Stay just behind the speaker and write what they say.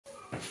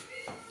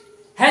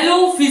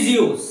Hello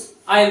physios,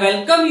 I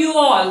welcome you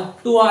all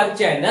to our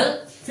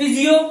channel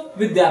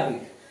physiotherapy.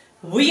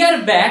 We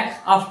are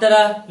back after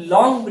a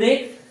long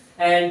break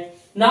and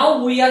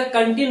now we are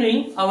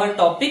continuing our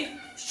topic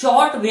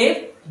short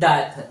wave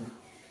diathermy.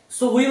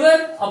 So we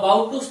were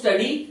about to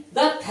study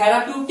the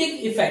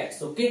therapeutic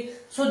effects. Okay,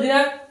 so there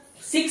are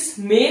 6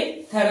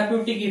 main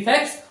therapeutic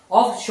effects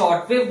of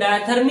short wave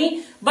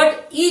diathermy,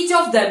 but each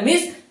of them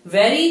is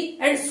very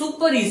and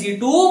super easy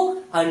to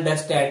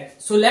understand.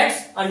 So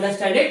let's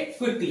understand it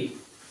quickly.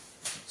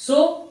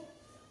 So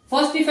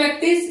first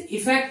effect is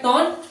effect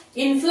on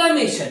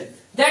inflammation,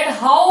 that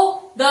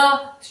how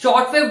the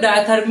short wave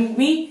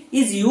diathermy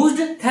is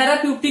used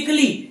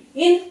therapeutically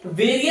in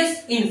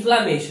various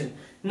inflammation.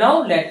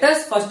 Now let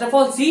us first of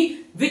all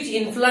see which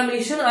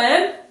inflammation I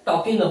am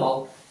talking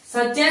about,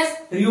 such as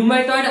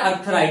rheumatoid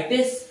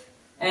arthritis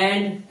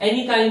and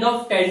any kind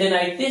of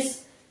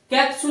tendinitis,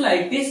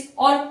 capsulitis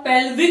or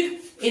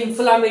pelvic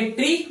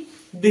inflammatory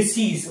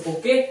disease.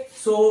 Okay,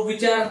 so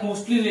which are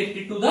mostly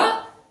related to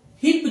the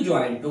hip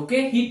joint.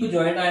 Okay, hip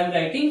joint I am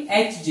writing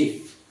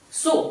HJ.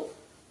 So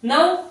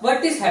now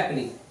what is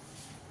happening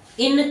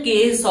in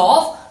case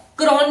of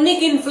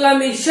chronic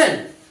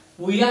inflammation?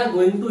 We are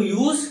going to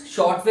use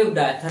short wave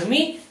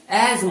diathermy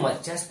as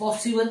much as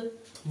possible.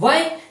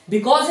 Why?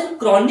 Because in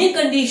chronic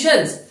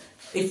conditions,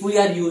 if we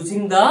are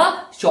using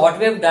the short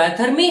wave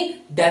diathermy,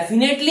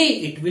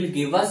 definitely it will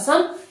give us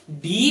some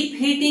deep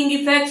heating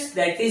effects,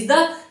 that is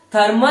the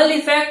thermal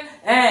effect.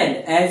 And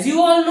as you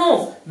all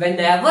know,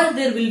 whenever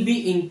there will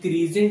be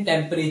increase in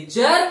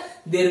temperature,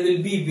 there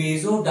will be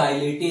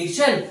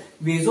vasodilatation.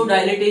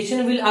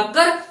 Vasodilatation will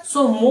occur,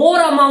 so more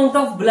amount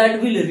of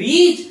blood will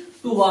reach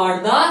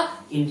toward the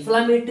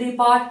inflammatory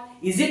part.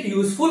 Is it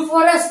useful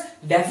for us?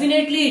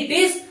 Definitely it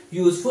is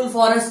useful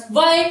for us.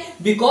 Why?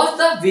 Because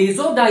the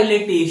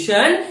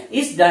vasodilatation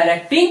is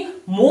directing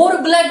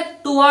more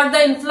blood toward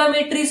the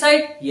inflammatory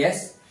side.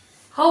 Yes.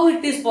 How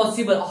it is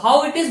possible?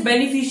 How it is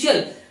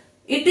beneficial?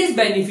 It is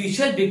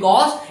beneficial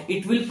because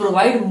it will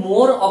provide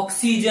more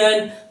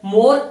oxygen,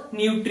 more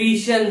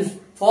nutrition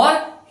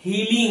for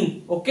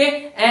healing.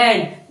 Okay,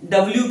 and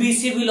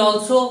WBC will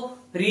also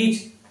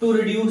reach to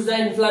reduce the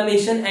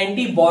inflammation.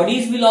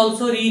 Antibodies will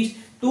also reach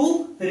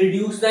to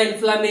reduce the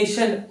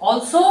inflammation.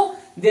 Also,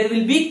 there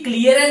will be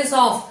clearance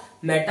of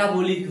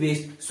metabolic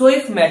waste. So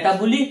if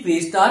metabolic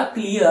waste are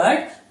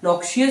cleared,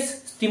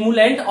 noxious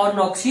stimulant or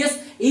noxious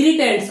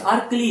irritants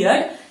are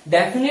cleared,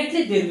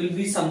 definitely there will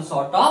be some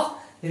sort of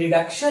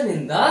reduction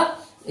in the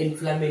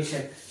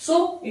inflammation.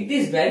 So it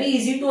is very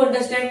easy to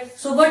understand.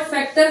 So what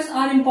factors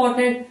are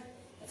important?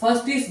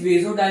 First is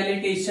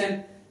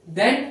vasodilatation,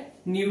 then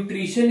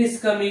nutrition is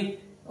coming.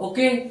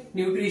 Okay,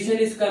 nutrition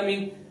is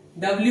coming,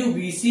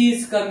 WBC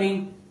is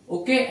coming.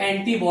 Okay,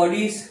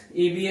 antibodies,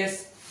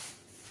 ABS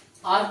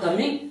are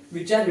coming,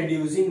 which are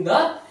reducing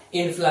the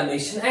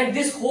inflammation, and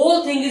this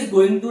whole thing is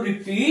going to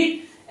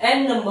repeat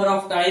n number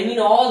of time in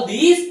all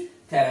these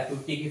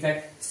therapeutic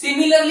effects.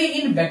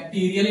 Similarly in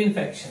bacterial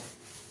infection.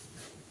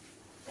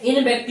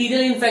 In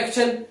bacterial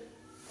infection,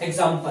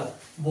 example,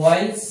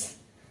 boils,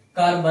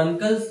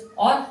 carbuncles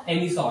or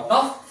any sort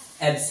of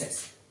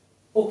abscess.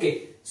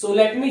 Okay, so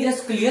let me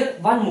just clear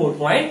one more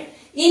point.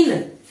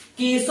 In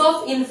case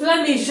of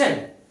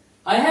inflammation,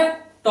 I have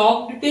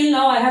talked till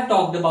now, I have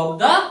talked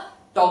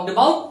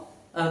about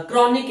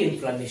chronic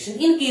inflammation.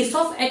 In case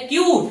of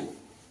acute,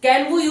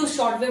 can we use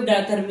short wave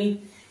diathermy?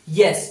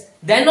 Yes,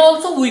 then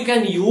also we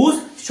can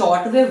use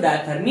short wave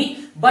diathermy,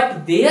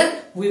 but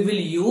there we will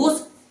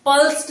use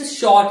pulsed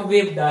short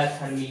wave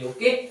diathermy.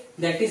 Okay,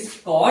 that is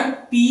called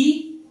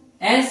PSWD.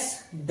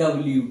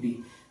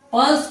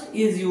 Pulsed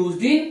is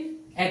used in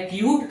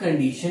acute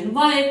condition.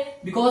 Why?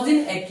 Because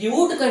in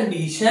acute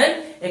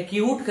condition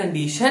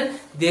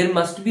there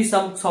must be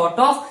some sort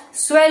of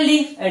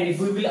swelling, and if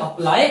we will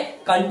apply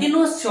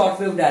continuous short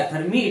wave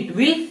diathermy, it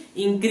will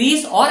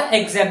increase or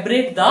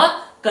exacerbate the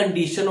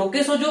condition.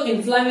 Okay, so जो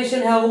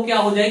inflammation है वो क्या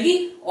हो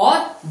जाएगी और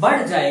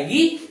बढ़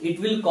जाएगी. It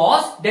will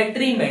cause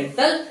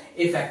detrimental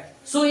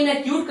effect. So in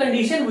acute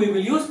condition we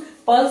will use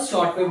pulse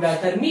short wave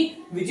diathermy,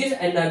 which is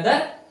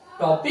another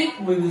topic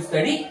we will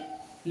study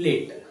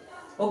later.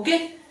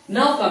 Okay.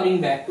 Now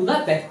coming back to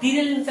the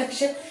bacterial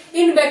infection.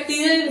 In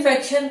bacterial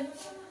infection,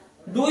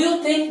 do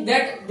you think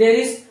that there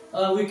is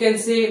we can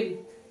say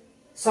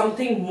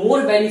something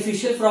more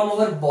beneficial from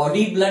our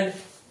body blood?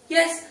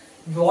 Yes,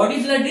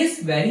 body blood is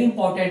very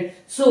important.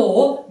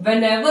 So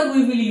whenever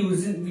we will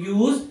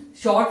use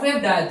short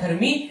wave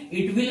diathermy,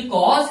 it will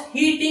cause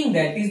heating,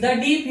 that is the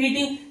deep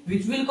heating,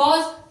 which will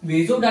cause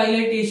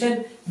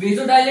vasodilatation.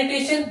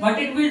 Vasodilatation, what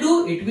it will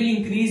do? It will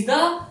increase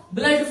the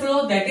blood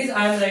flow, that is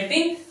I am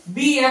writing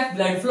BF,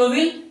 blood flow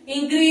will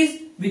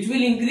increase, which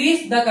will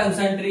increase the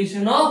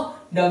concentration of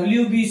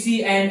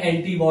WBC and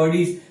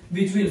antibodies,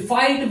 which will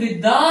fight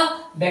with the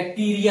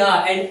bacteria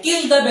and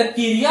kill the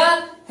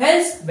bacteria.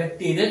 Hence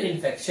bacterial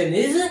infection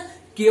is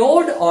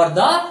cured or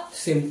the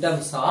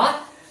symptoms are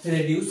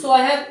reduced. So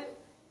I have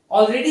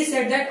already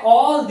said that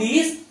all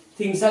these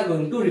things are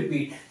going to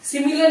repeat.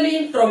 Similarly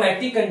in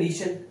traumatic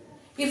condition,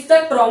 if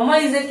the trauma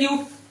is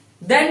acute,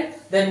 then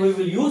we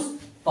will use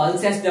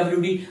pulse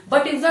SWD.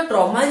 But if the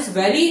trauma is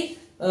very,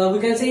 we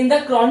can say in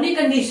the chronic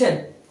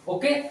condition,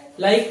 okay,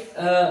 like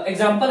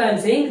example I am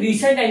saying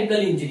recent ankle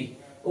injury,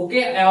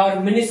 okay,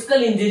 or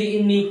meniscal injury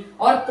in knee,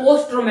 or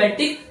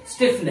post-traumatic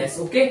stiffness,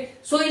 okay.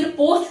 So in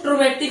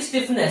post-traumatic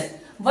stiffness,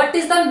 what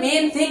is the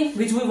main thing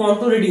which we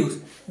want to reduce?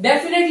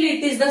 Definitely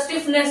it is the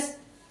stiffness,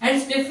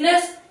 and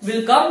stiffness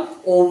will come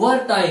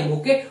over time,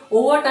 okay.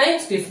 Over time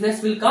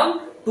stiffness will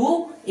come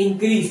to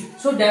increase.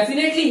 So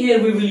definitely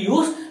here we will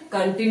use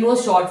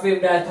continuous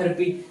shortwave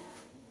diatherapy.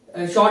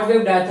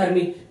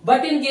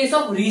 But in case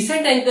of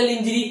recent ankle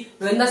injury,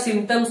 when the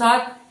symptoms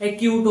are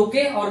acute,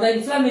 okay, or the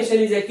inflammation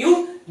is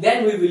acute,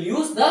 then we will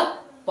use the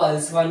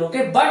pulse one,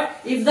 okay. But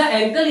if the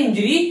ankle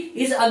injury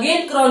is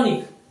again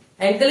chronic,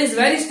 ankle is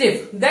very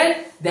stiff,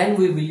 then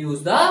we will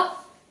use the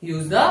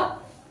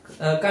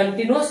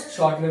continuous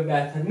shortwave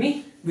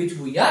diathermy, which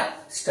we are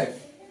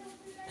studying.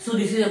 So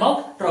this is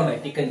about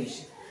traumatic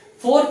condition.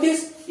 Fourth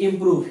is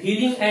improve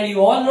healing, and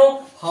you all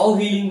know how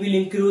healing will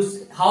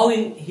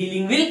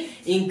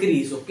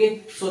increase,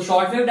 okay. So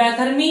shortwave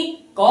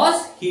diathermy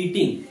cause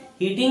heating,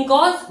 heating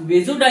cause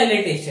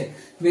vasodilatation,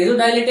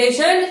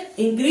 vasodilatation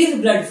increase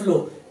blood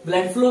flow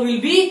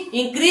will be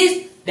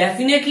increased,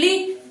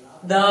 definitely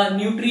the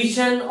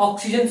nutrition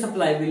oxygen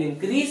supply will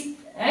increase,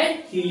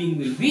 and healing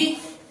will be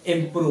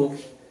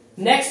improved.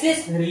 Next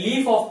is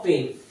relief of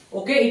pain,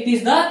 okay. It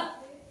is the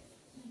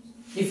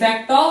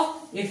effect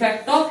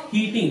of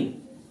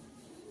heating,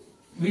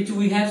 which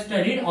we have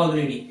studied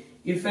already.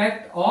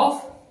 Effect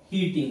of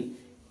heating.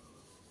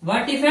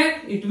 What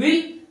effect? It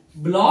will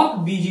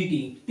block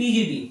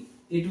PGT.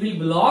 It will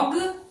block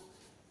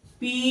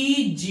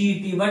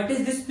PGT. What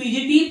is this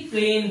PGT?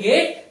 Pain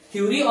gate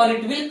theory, or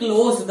it will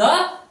close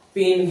the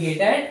pain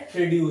gate and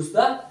reduce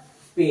the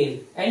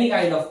pain, any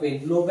kind of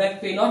pain, low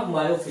back pain or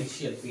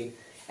myofascial pain.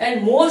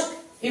 And most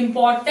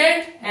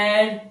important,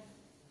 and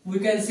we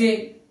can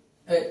say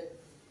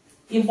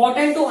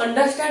important to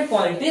understand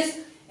point is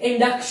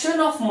induction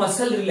of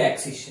muscle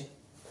relaxation.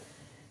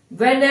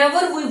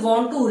 Whenever we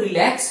want to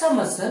relax a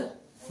muscle,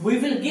 we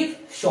will give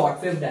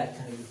shortwave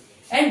diathermy,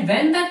 and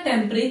when the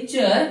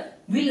temperature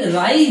will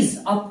rise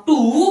up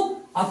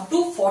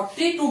to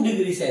 42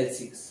 degrees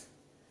Celsius,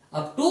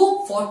 up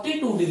to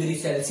 42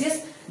 degrees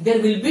Celsius, there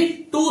will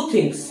be two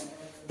things.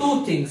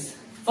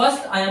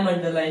 First, I am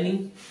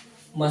underlining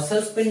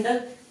muscle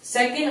spindle.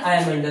 Second, I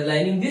am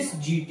underlining this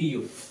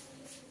GTO.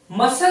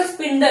 Muscle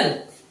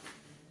spindle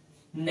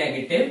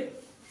negative,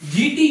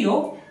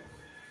 GTO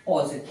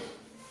positive.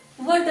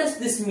 What does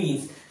this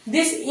mean?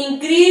 This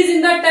increase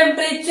in the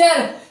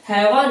temperature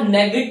have a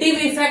negative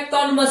effect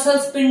on muscle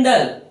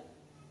spindle,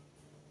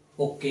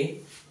 okay.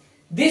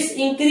 This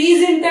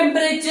increase in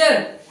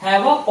temperature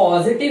have a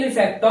positive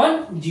effect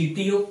on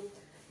GTO.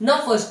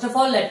 Now first of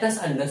all, let us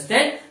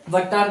understand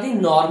what are the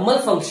normal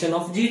function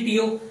of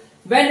GTO.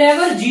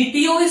 Whenever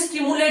GTO is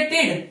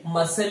stimulated,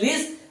 muscle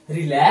is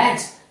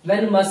relaxed.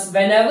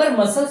 Whenever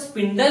muscle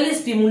spindle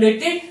is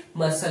stimulated,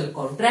 muscle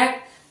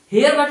contract.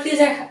 Here what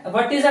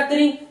is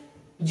occurring?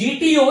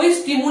 GTO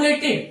is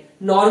stimulated.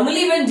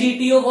 Normally when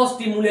GTO was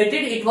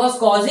stimulated, it was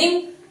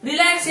causing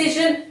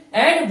relaxation,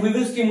 and we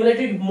will stimulate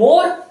it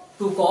more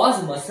to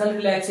cause muscle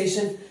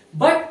relaxation.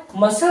 But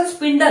muscle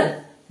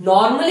spindle,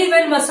 normally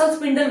when muscle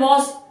spindle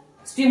was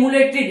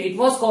stimulated, it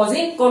was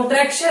causing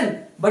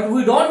contraction. But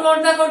we don't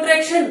want the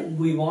contraction.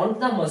 We want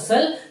the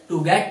muscle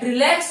to get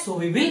relaxed. So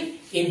we will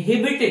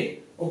inhibit it.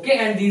 Okay,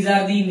 and these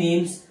are the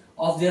names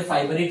of their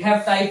fiber. It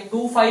have type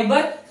 2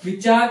 fiber,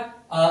 which are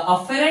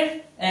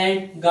afferent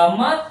and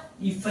gamma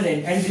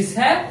efferent, and this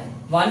have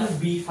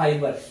 1B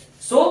fiber.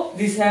 So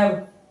this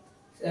have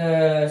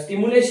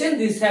stimulation,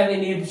 this have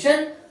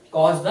inhibition,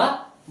 cause the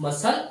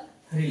muscle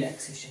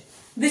relaxation.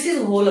 This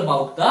is all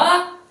about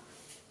the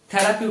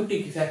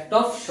therapeutic effect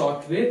of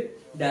shortwave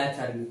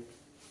diathermy.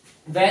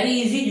 Very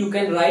easy, you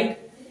can write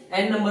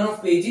n number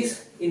of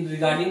pages in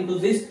regarding to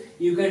this.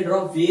 You can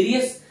draw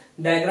various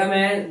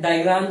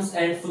diagrams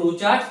and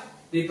flowcharts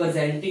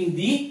representing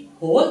the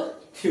whole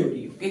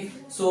theory. Okay,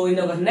 so in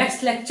our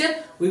next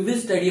lecture we will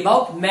study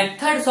about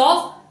methods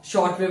of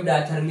shortwave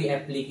diathermy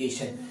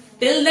application.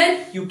 Till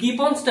then, you keep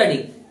on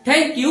studying.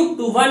 Thank you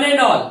to one and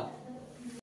all.